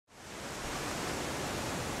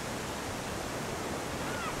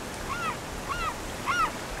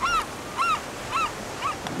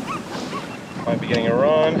Might be getting a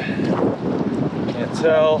run. Can't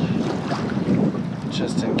tell.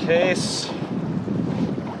 Just in case.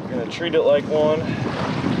 I'm gonna treat it like one.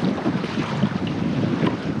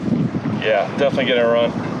 Yeah, definitely getting a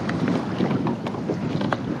run.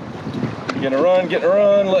 Getting a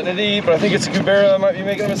run, letting it eat, but I think it's a cubera. I might be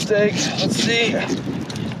making a mistake. Let's see.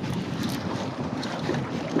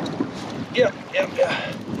 Yep.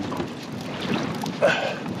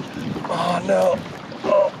 Oh no.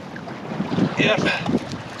 Oh. Yep.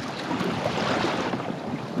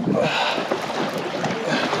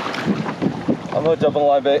 I'm hooked up on a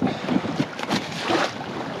live bait.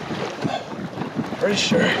 Pretty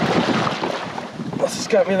sure. Unless it's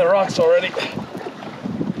got me in the rocks already.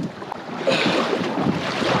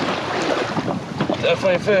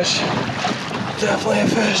 Definitely a fish. Definitely a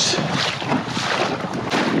fish.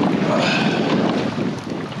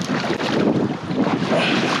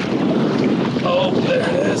 Oh, there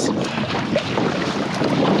it is.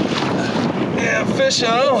 Yeah, fish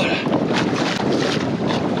on.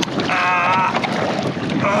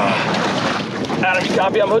 Adam, you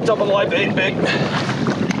copy? I'm hooked up on live bait, big.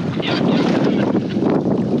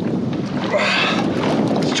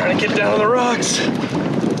 Just trying to get down on the rocks.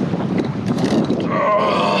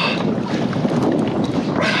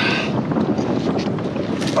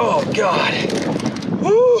 Oh God.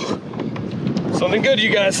 Woo! Something good, you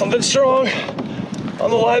guys, something strong on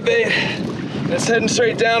the live bait. It's heading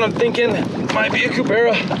straight down. I'm thinking it might be a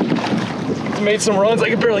cubera. Made some runs. I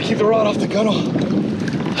can barely keep the rod off the gunnel.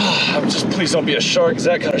 I'm just, please don't be a shark. Is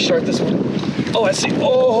that kind of shark, this one? Oh, I see.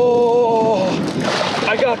 Oh,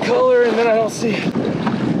 I got color and then I don't see.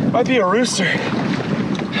 Might be a rooster.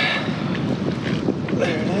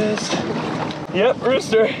 There it is. Yep,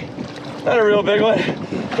 rooster. Not a real big one.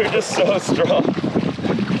 They're just so strong.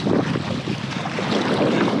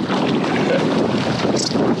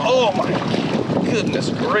 Oh my goodness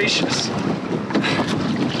gracious. I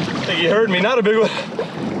think you heard me, not a big one.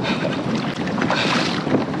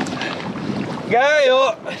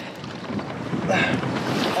 Gallo.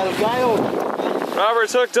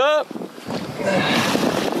 Robert's hooked up.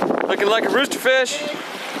 Looking like a roosterfish.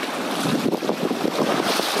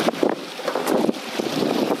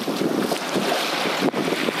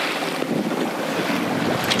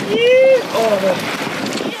 Oh, no.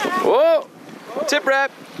 Whoa! Tip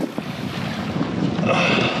wrap.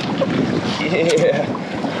 Yeah.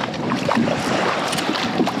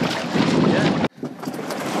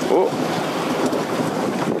 Oh.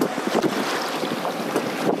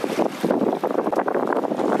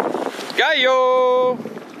 Gallo!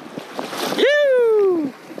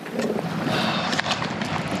 You!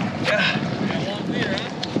 Yeah.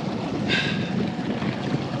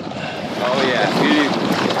 Oh yeah,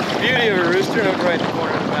 beauty of a rooster over right in the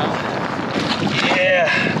corner of the mouth. Yeah,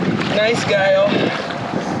 nice Gallo.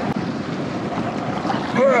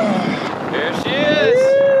 There she is.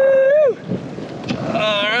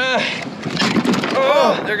 All right.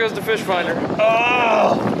 Oh, there goes the fish finder.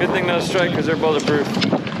 Oh, good thing no strike because they're bulletproof.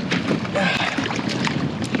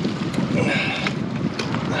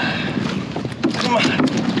 Come on.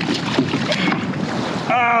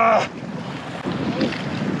 Ah.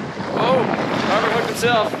 Oh, Robert hooked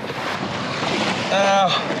himself. Ow.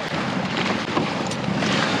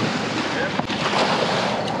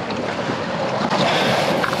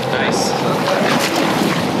 Nice.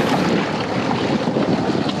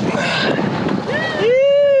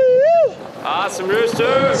 Awesome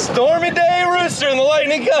rooster. Stormy day rooster in the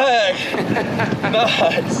lightning kayak.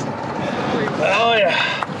 Nice. Oh yeah.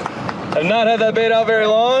 I've not had that bait out very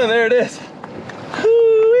long, and there it is.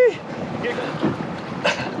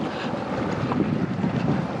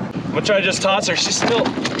 I'm gonna try to just toss her. She's still.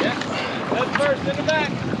 Yeah. Head first in the back.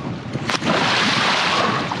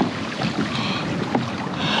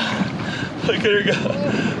 Look at her go.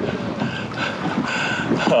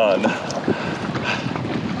 Oh no.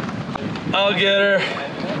 I'll get her.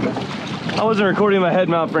 I wasn't recording my head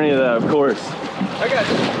mount for any of that, of course. I got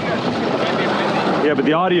you. Yeah, but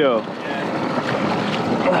the audio.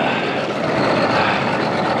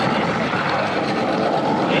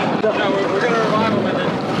 No, we're gonna revive them and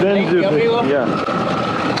then do yeah.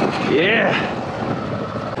 Yeah.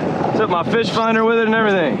 Took my fish finder with it and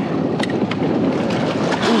everything.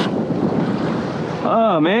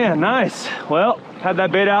 Oh man, nice. Well, had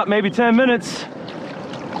that bait out maybe 10 minutes.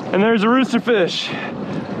 And there's a roosterfish.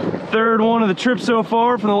 Third one of the trip so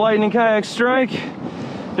far from the lightning kayak strike.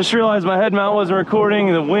 Just realized my head mount wasn't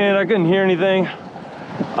recording, the wind, I couldn't hear anything.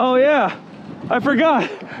 Oh yeah, I forgot.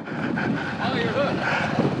 Oh, you're hooked.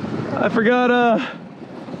 I forgot,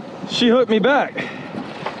 she hooked me back.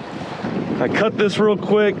 I cut this real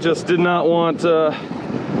quick, just did not want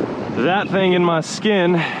that thing in my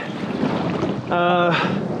skin.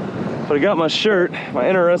 But I got my shirt, my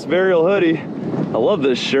NRS burial hoodie. I love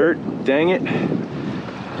this shirt, dang it.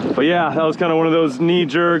 But yeah, that was kind of one of those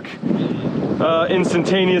knee-jerk,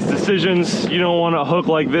 instantaneous decisions. You don't want a hook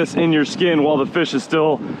like this in your skin while the fish is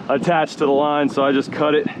still attached to the line, so I just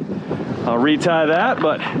cut it. I'll retie that,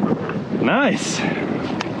 but nice.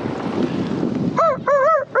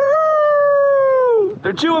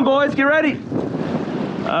 They're chewing, boys, get ready.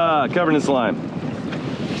 Covered in slime.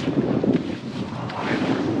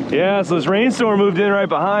 Yeah, so this rainstorm moved in right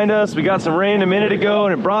behind us. We got some rain a minute ago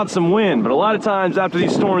and it brought some wind, but a lot of times after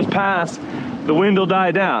these storms pass, the wind will die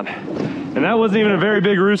down. And that wasn't even a very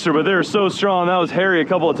big rooster, but they were so strong. That was Harry a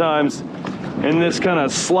couple of times in this kind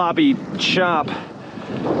of sloppy chop.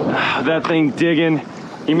 That thing digging.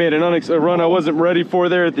 He made a run I wasn't ready for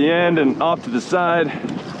there at the end and off to the side.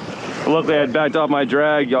 Luckily I had backed off my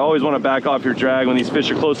drag. You always want to back off your drag when these fish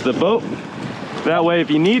are close to the boat. That way, if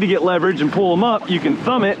you need to get leverage and pull them up, you can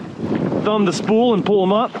thumb the spool and pull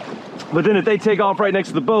them up. But then if they take off right next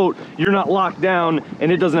to the boat, you're not locked down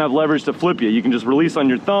and it doesn't have leverage to flip you. You can just release on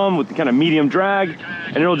your thumb with the kind of medium drag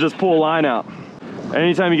and it'll just pull a line out.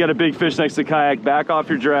 Anytime you got a big fish next to the kayak, back off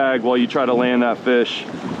your drag while you try to land that fish.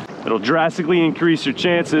 It'll drastically increase your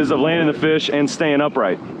chances of landing the fish and staying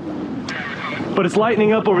upright. But it's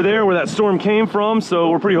lightening up over there where that storm came from, so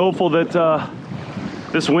we're pretty hopeful that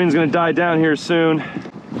this wind's gonna die down here soon,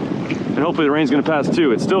 and hopefully the rain's gonna pass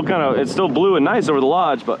too. It's still blue and nice over the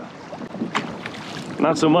lodge, but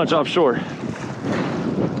not so much offshore.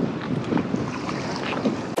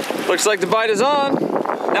 Looks like the bite is on.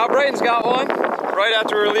 Now Braden's got one, right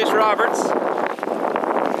after we release Roberts.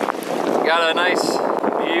 Got a nice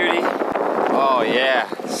beauty. Oh yeah,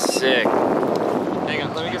 sick. Hang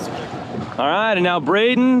on, let me get some pictures. All right, and now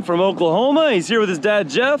Braden from Oklahoma, he's here with his dad,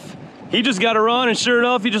 Jeff. He just got a run, and sure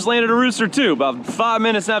enough, he just landed a rooster too, about 5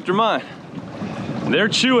 minutes after mine. They're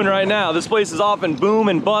chewing right now. This place is often boom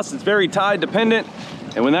and bust. It's very tide dependent.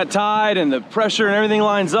 And when that tide and the pressure and everything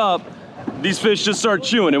lines up, these fish just start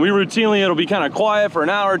chewing. And we routinely, it'll be kind of quiet for an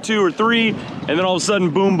hour, 2 or 3, and then all of a sudden,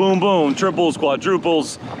 boom, boom, boom, triples,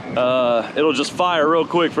 quadruples. It'll just fire real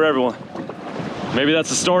quick for everyone. Maybe that's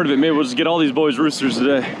the start of it. Maybe we'll just get all these boys roosters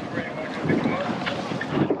today.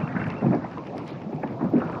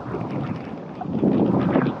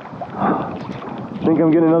 I think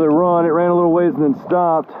I'm getting another run. It ran a little ways and then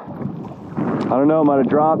stopped. I don't know, might have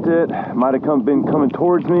dropped it, might have been coming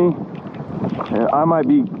towards me. And I might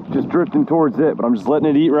be just drifting towards it, but I'm just letting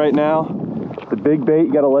it eat right now. The big bait,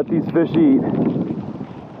 you gotta let these fish eat.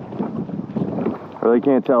 I really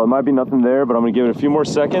can't tell. It might be nothing there, but I'm gonna give it a few more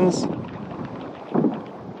seconds. And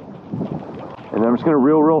then I'm just gonna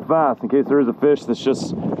reel real fast in case there is a fish that's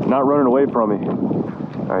just not running away from me.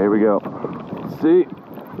 All right, here we go. Let's see.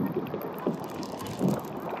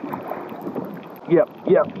 Yep.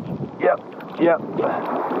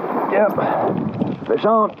 Fish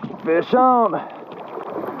on.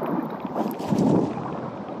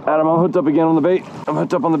 Adam, I'm hooked up again on the bait. I'm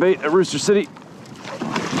hooked up on the bait at Rooster City.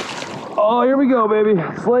 Oh, here we go, baby.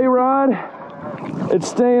 Sleigh ride. It's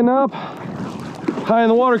staying up. High in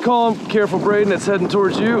the water column. Careful, Braden, it's heading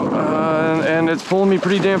towards you. And it's pulling me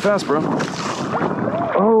pretty damn fast, bro.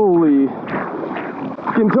 Holy.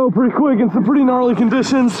 Can tow pretty quick in some pretty gnarly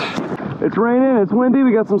conditions. It's raining, it's windy,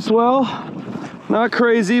 we got some swell. Not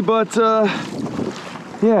crazy, but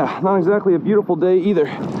yeah, not exactly a beautiful day either.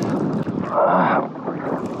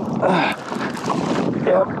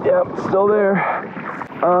 Yep, still there.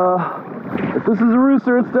 If this is a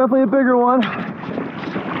rooster, it's definitely a bigger one. I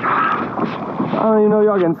don't even know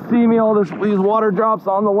y'all can see me, these water drops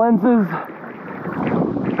on the lenses.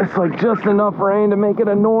 It's like just enough rain to make it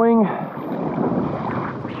annoying.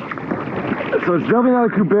 So it's definitely not a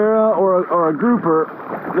cubera or a grouper.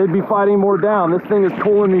 They'd be fighting more down. This thing is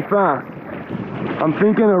pulling me fast. I'm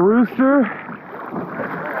thinking a rooster,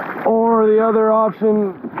 or the other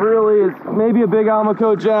option really is maybe a big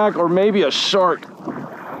Almaco jack or maybe a shark.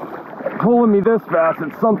 Pulling me this fast,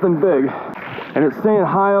 it's something big. And it's staying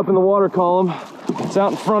high up in the water column. It's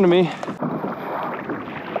out in front of me.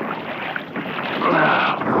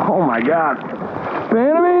 Oh my God.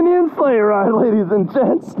 Panamanian sleigh ride, ladies and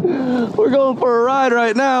gents. We're going for a ride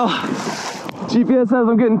right now. GPS says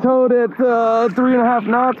I'm getting towed at 3.5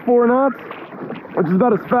 knots, 4 knots, which is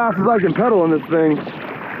about as fast as I can pedal in this thing.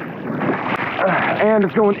 And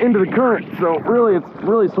it's going into the current, so really, it's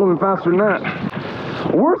really swimming faster than that.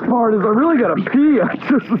 The worst part is I really gotta pee. I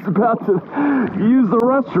just was about to use the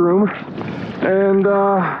restroom, and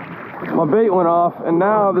my bait went off, and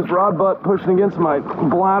now this rod butt pushing against my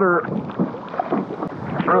bladder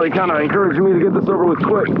really kind of encouraging me to get this over with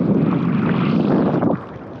quick.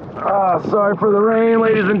 Sorry for the rain,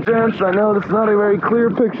 ladies and gents. I know this is not a very clear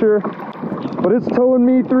picture, but it's towing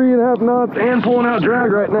me 3.5 knots and pulling out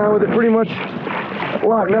drag right now with it pretty much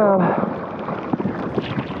locked down.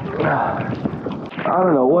 I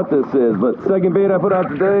don't know what this is, but second bait I put out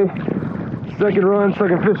today, second run,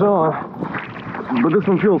 second fish on. But this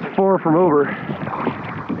one feels far from over. I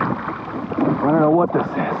don't know what this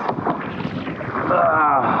is.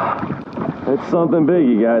 It's something big,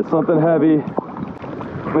 you guys, something heavy.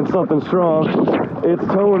 And something strong. It's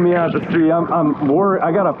towing me out to sea. I'm worried.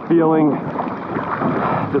 I got a feeling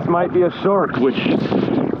this might be a shark, which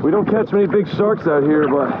we don't catch many big sharks out here,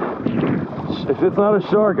 but if it's not a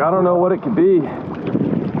shark, I don't know what it could be.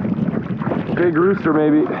 Big rooster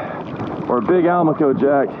maybe, or a big Almaco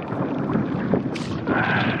jack.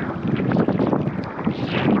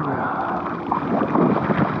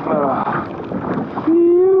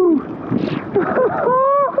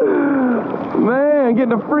 Man,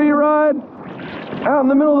 getting a free ride out in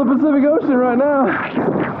the middle of the Pacific Ocean right now.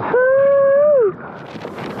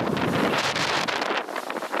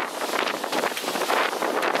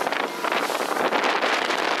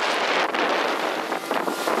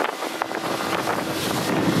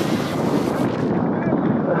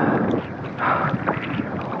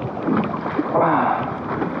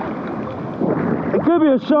 It could be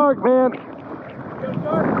a shark, man.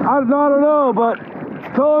 I don't know, but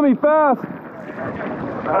it's towing me fast.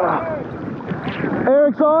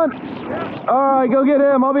 Eric's on? All right, go get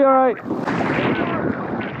him. I'll be all right.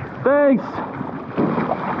 Thanks.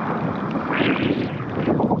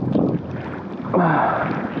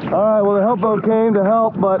 All right, well, the help boat came to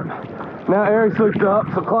help, but now Eric's hooked up,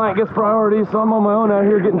 so client gets priority, so I'm on my own out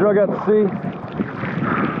here getting drug out to sea.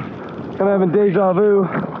 Kind of having deja vu.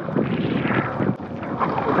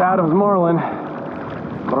 It's Adam's marlin.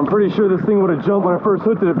 But I'm pretty sure this thing would have jumped when I first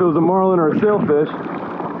hooked it if it was a marlin or a sailfish.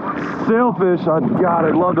 Sailfish, God,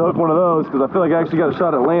 I'd love to hook one of those because I feel like I actually got a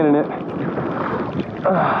shot at landing it.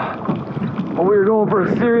 But we were going for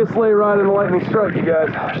a serious sleigh ride in the lightning strike, you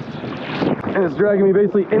guys. And it's dragging me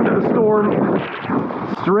basically into the storm,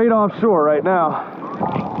 straight offshore right now.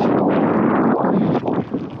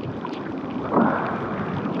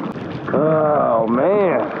 Oh,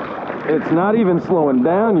 man. It's not even slowing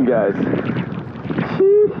down, you guys.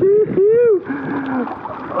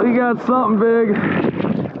 We got something big.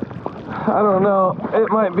 I don't know. It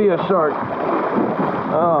might be a shark.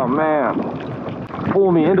 Oh man.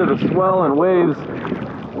 Pull me into the swell and waves.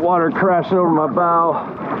 Water crashing over my bow.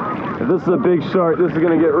 If this is a big shark, this is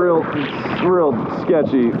gonna get real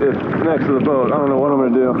sketchy next to the boat. I don't know what I'm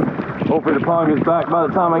gonna do. Hopefully the pond is back by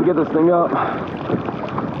the time I get this thing up.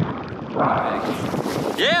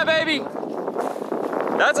 Yeah, baby.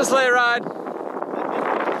 That's a sleigh ride.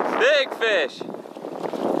 Big fish.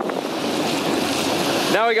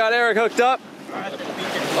 Now we got Eric hooked up.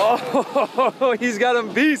 Oh, he's got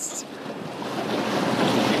him beasts.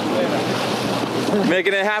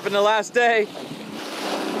 Making it happen the last day.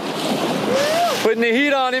 Putting the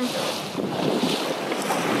heat on him.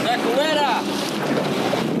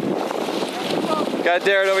 Got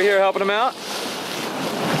Darren over here helping him out.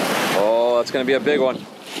 Oh, that's gonna be a big one.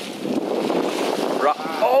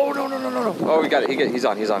 Oh, no. Oh, we got it. He's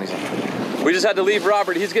on. We just had to leave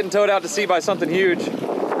Robert. He's getting towed out to sea by something huge.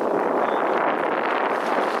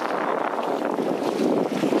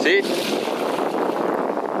 See?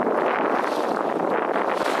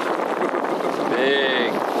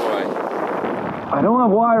 Big boy. I don't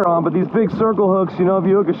have wire on, but these big circle hooks, you know, if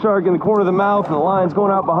you hook a shark in the corner of the mouth and the line's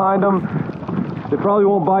going out behind them, they probably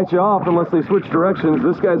won't bite you off unless they switch directions.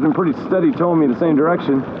 This guy's been pretty steady towing me the same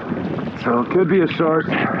direction. So it could be a shark.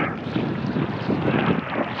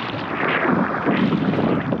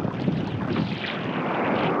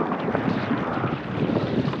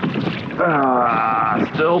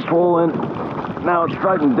 Still pulling. Now it's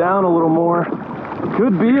striking down a little more.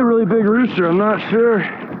 Could be a really big rooster, I'm not sure.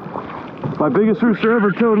 My biggest rooster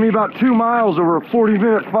ever towed me about 2 miles over a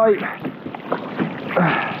 40-minute fight.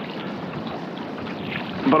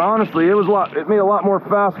 But honestly, it made a lot more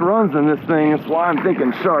fast runs than this thing. That's why I'm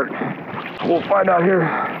thinking shark. We'll find out here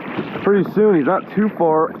pretty soon. He's not too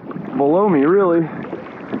far below me, really.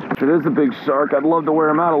 If it is a big shark, I'd love to wear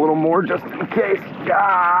him out a little more just in case.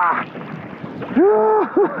 Ah! Look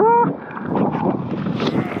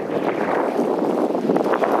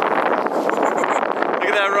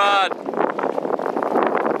at that rod.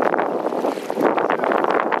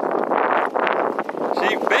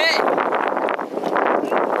 She big.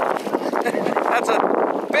 That's a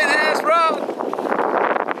big ass rod.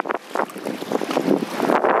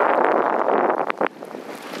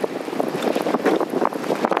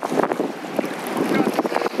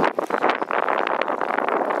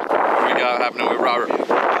 happening with Robert?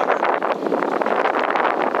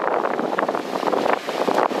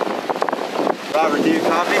 Robert, do you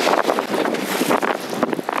copy?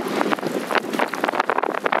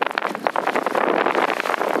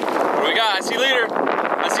 What do we got? I see leader.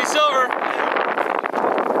 I see silver.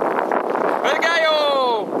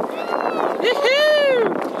 Gallo! Yee-hoo!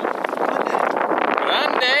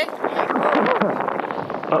 Grande!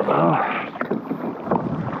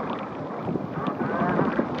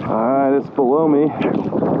 Alright, it's below me.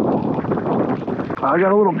 I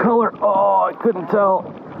got a little color. Oh, I couldn't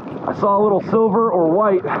tell. I saw a little silver or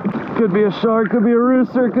white. Could be a shark, could be a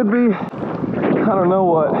rooster, could be... I don't know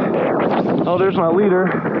what. Oh, there's my leader.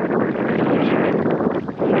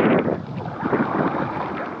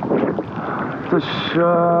 It's a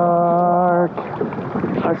shark.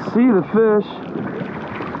 I see the fish.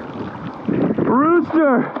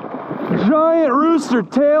 Rooster! Giant rooster,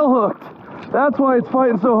 tail hooked. That's why it's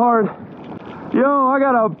fighting so hard. Yo, I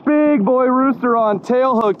got a big boy rooster on,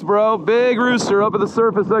 tail hooked, bro. Big rooster up at the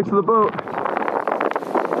surface next to the boat.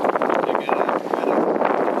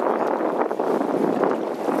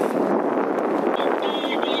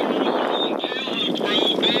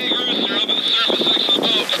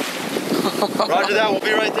 Roger that, we'll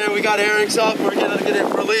be right there. We got airings up. We're gonna get it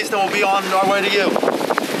released and we'll be on our way to you.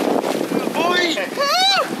 Boy!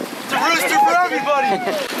 It's a rooster for everybody!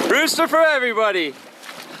 Rooster for everybody!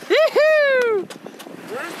 Yee-hoo!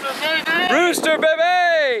 Rooster baby! Rooster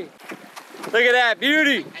baby! Look at that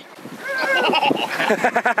beauty!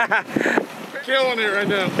 Killing it right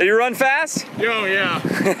now. Did you run fast? Yo, yeah.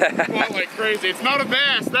 Fought like crazy. It's not a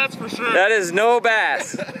bass, that's for sure. That is no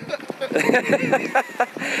bass.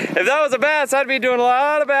 If that was a bass, I'd be doing a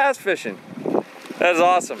lot of bass fishing. That is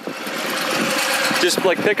awesome. Just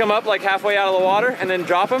like pick him up like halfway out of the water and then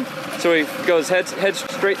drop him. So he goes head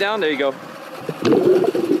straight down. There you go.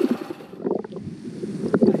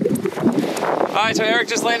 All right, so Eric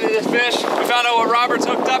just landed this fish. We found out what Robert's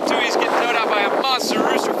hooked up to. He's getting towed out by a monster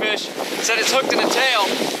roosterfish. Said it's hooked in the tail.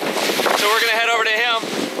 So we're gonna head over to him.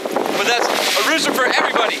 But that's a rooster for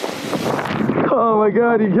everybody. Oh my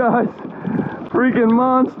God, you guys. Freaking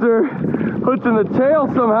monster. Hooked in the tail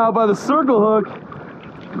somehow by the circle hook.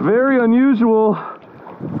 Very unusual.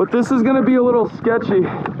 But this is gonna be a little sketchy.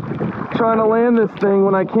 Trying to land this thing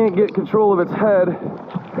when I can't get control of its head.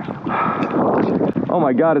 Oh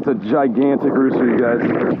my God, it's a gigantic rooster, you guys.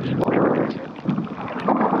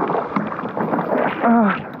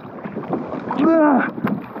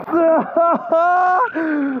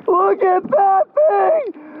 Look at that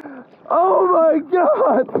thing! Oh my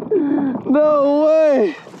God! No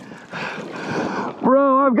way!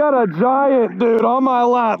 Bro, I've got a giant dude on my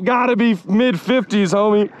lap. Gotta be mid-50s,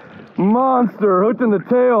 homie. Monster, hooked in the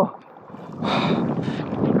tail.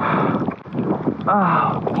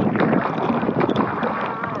 Ow.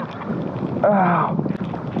 Ow.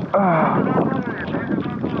 Ow.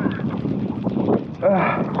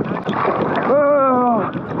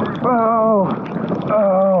 Oh.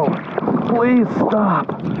 Oh. Please stop.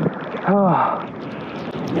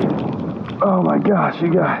 Oh my gosh, you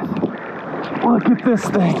guys. Look at this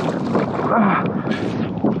thing.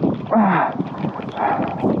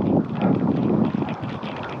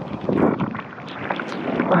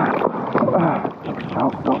 No,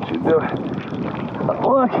 don't you do it.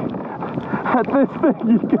 Look at this thing,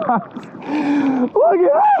 you guys. Look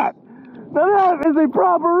at that. Now that is a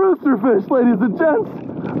proper roosterfish, ladies and gents.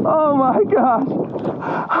 Oh my gosh.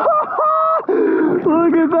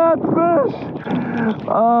 Look at that fish.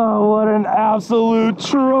 Oh, what an absolute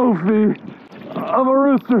trophy of a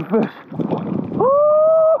roosterfish.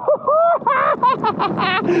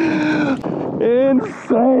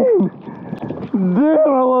 Insane. Damn,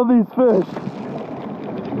 I love these fish.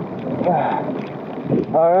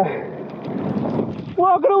 All right.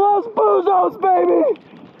 Welcome to Los Buzos, baby.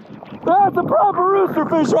 That's a proper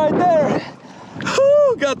roosterfish right there.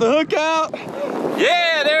 Whew, got the hook out.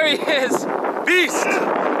 Yeah, there he is. Beast.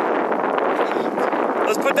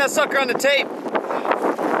 Let's put that sucker on the tape. Woo!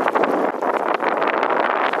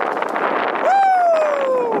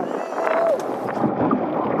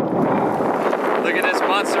 Look at this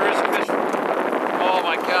monster roosterfish. Oh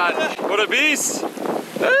my God, what a beast.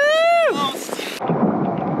 Woo!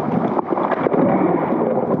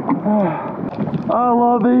 I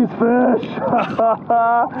love these fish.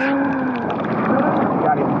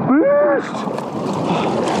 Beast!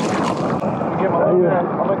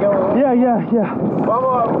 Yeah.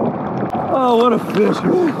 Oh, what a fish.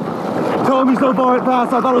 Told me so far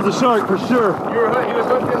fast, I thought it was a shark for sure. He was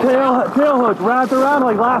hooked in the Tail hook, wrapped around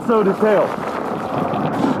like lassoed his tail.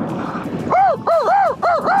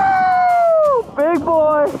 Big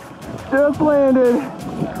boy. Just landed.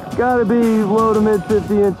 Gotta be low to mid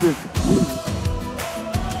 50 inches.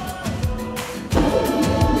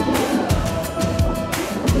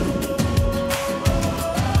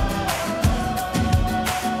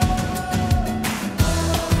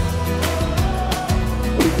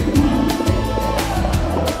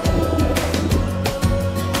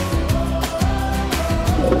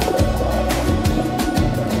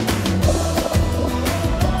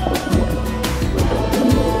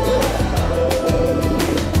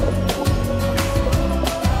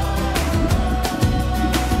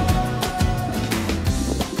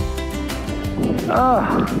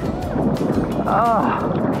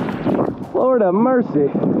 Lord have mercy. You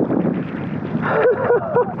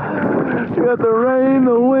got the rain,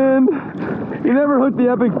 the wind. You never hook the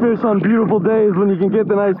epic fish on beautiful days when you can get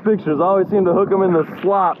the nice pictures. I always seem to hook them in the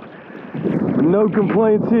slop. No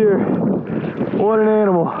complaints here. What an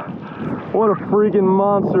animal. What a freaking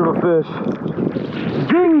monster of a fish.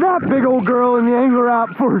 Ding that big old girl in the angler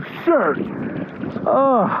app for sure.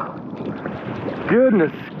 Oh,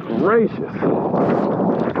 goodness gracious.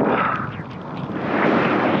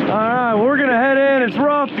 Alright, well, we're gonna head in. It's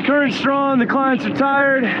rough, the current's strong, the clients are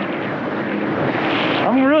tired.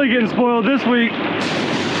 I'm really getting spoiled this week.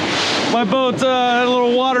 My boat had a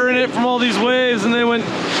little water in it from all these waves, and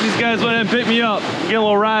these guys went and picked me up, get a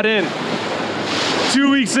little ride in.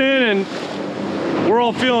 2 weeks in, and we're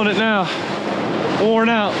all feeling it now. Worn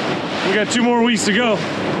out. We got 2 more weeks to go.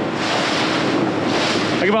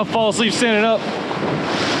 I can about fall asleep standing up.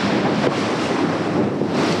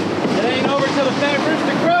 It ain't over till the fat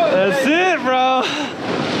rooster crows. That's it, bro.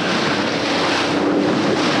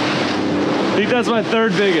 I think that's my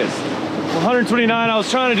 3rd biggest. 129, I was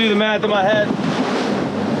trying to do the math in my head.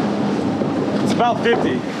 It's about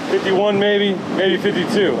 50. 51 maybe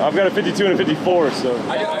 52. I've got a 52 and a 54, so.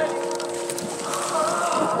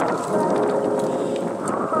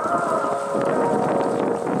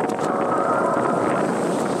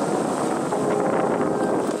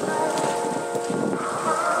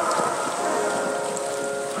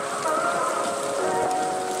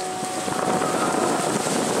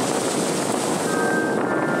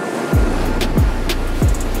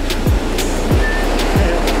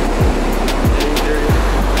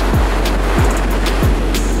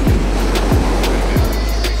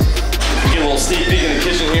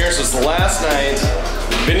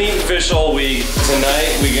 Been eating fish all week.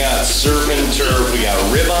 Tonight we got surf and turf, we got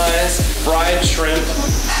ribeyes, fried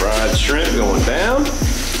shrimp going down,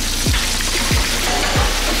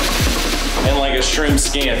 and like a shrimp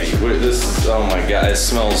scampi. This is, oh my god, it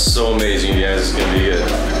smells so amazing, you guys. It's gonna be good.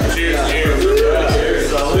 Cheers, cheers.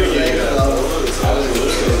 Cheers.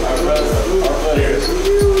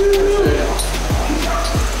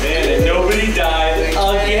 And nobody died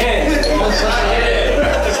again.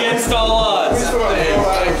 Against all odds.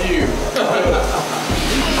 Thank you.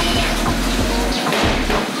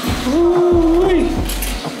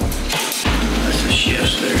 That's the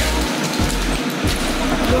chefs there.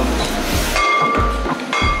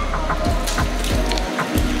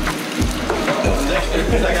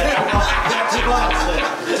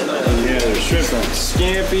 Yeah, there's shrimp on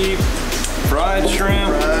scampi, fried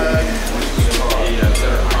shrimp.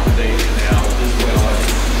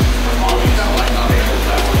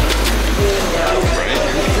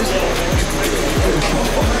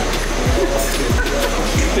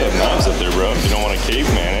 They have knives up there, bro. You don't want to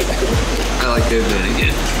caveman it. I like caveman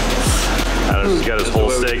again. Adam's got his whole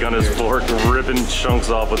steak on his fork, ripping chunks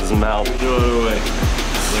off with his mouth.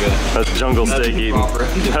 That's jungle steak eating.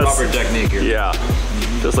 That's proper technique here. Yeah.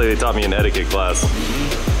 Just like they taught me in etiquette class.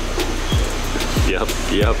 Yep.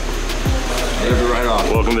 Right off.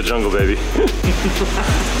 Welcome to jungle, baby.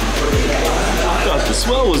 Gosh, the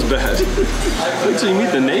smell was bad. Wait till you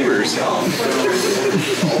meet the neighbors.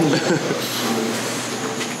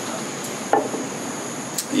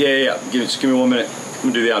 Yeah. Just give me 1 minute. I'm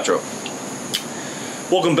gonna do the outro.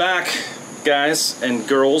 Welcome back, guys and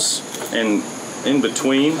girls, and in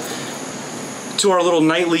between, to our little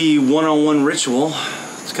nightly one-on-one ritual.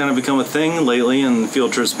 It's kind of become a thing lately in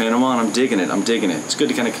Field Trips Panama, and I'm digging it. It's good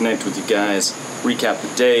to kind of connect with you guys, recap the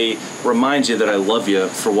day, remind you that I love you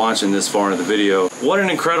for watching this far into the video. What an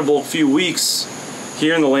incredible few weeks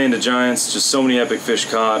here in the land of giants. Just so many epic fish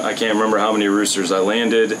caught. I can't remember how many roosters I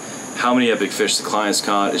landed, how many epic fish the clients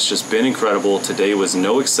caught. It's just been incredible. Today was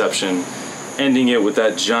no exception. Ending it with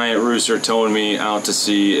that giant rooster towing me out to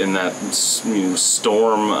sea in that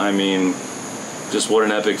storm. I mean, just what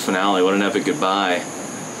an epic finale, what an epic goodbye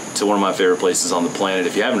to one of my favorite places on the planet.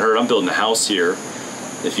 If you haven't heard, I'm building a house here.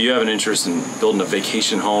 If you have an interest in building a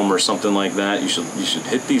vacation home or something like that, you should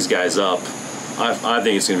hit these guys up. I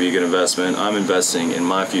think it's going to be a good investment. I'm investing in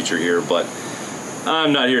my future here, but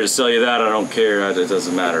I'm not here to sell you that. I don't care. It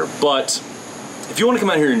doesn't matter. But if you want to come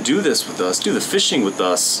out here and do this with us, do the fishing with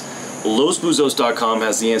us, LosBuzos.com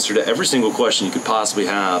has the answer to every single question you could possibly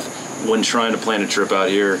have when trying to plan a trip out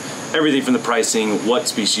here. Everything from the pricing, what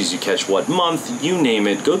species you catch, what month, you name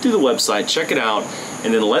it. Go through the website, check it out,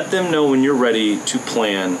 and then let them know when you're ready to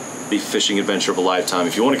plan the fishing adventure of a lifetime.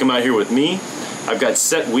 If you want to come out here with me, I've got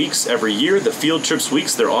set weeks every year. The field trips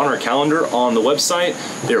weeks, they're on our calendar on the website.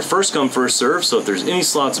 They're first come, first serve, so if there's any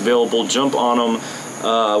slots available, jump on them.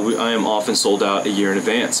 I am often sold out a year in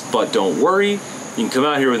advance, but don't worry. You can come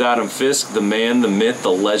out here with Adam Fisk, the man, the myth,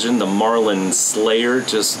 the legend, the Marlin Slayer,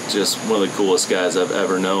 just one of the coolest guys I've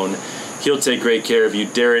ever known. He'll take great care of you.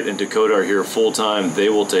 Darrett and Dakota are here full time. They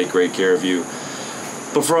will take great care of you.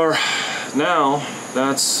 But for now,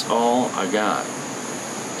 that's all I got.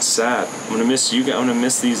 It's sad. I'm gonna miss you guys. I'm gonna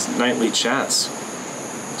miss these nightly chats.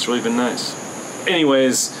 It's really been nice.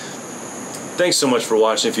 Anyways, thanks so much for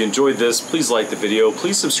watching. If you enjoyed this, please like the video.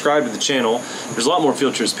 Please subscribe to the channel. There's a lot more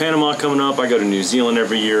field trips. Panama coming up. I go to New Zealand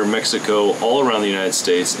every year, Mexico, all around the United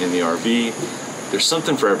States in the RV. There's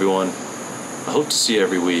something for everyone. I hope to see you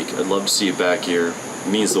every week. I'd love to see you back here. It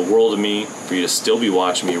means the world to me for you to still be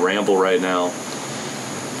watching me ramble right now.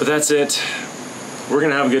 But that's it. We're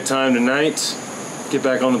gonna have a good time tonight. Get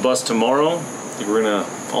back on the bus tomorrow. I think we're gonna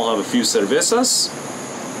all have a few cervezas.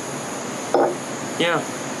 Yeah.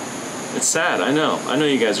 It's sad, I know. I know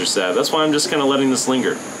you guys are sad. That's why I'm just kind of letting this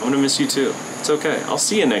linger. I'm gonna miss you too. It's okay. I'll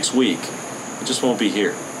see you next week. I just won't be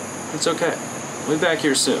here. It's okay. We'll be back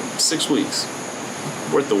here soon. 6 weeks.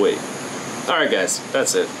 Worth the wait. Alright guys,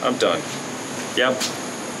 that's it. I'm done. Yep.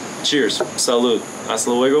 Cheers. Salud. Hasta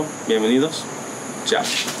luego. Bienvenidos. Ciao.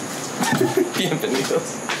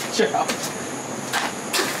 Bienvenidos. Ciao.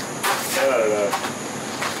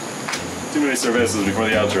 Too many cervezas before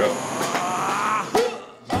the outro.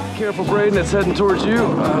 Careful, Braden, it's heading towards you,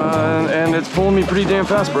 and it's pulling me pretty damn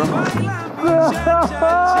fast, bro.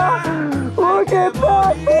 Look at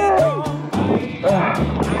that thing!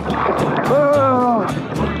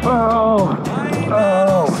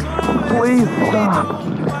 Please stop.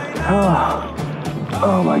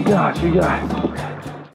 Oh my gosh, you guys.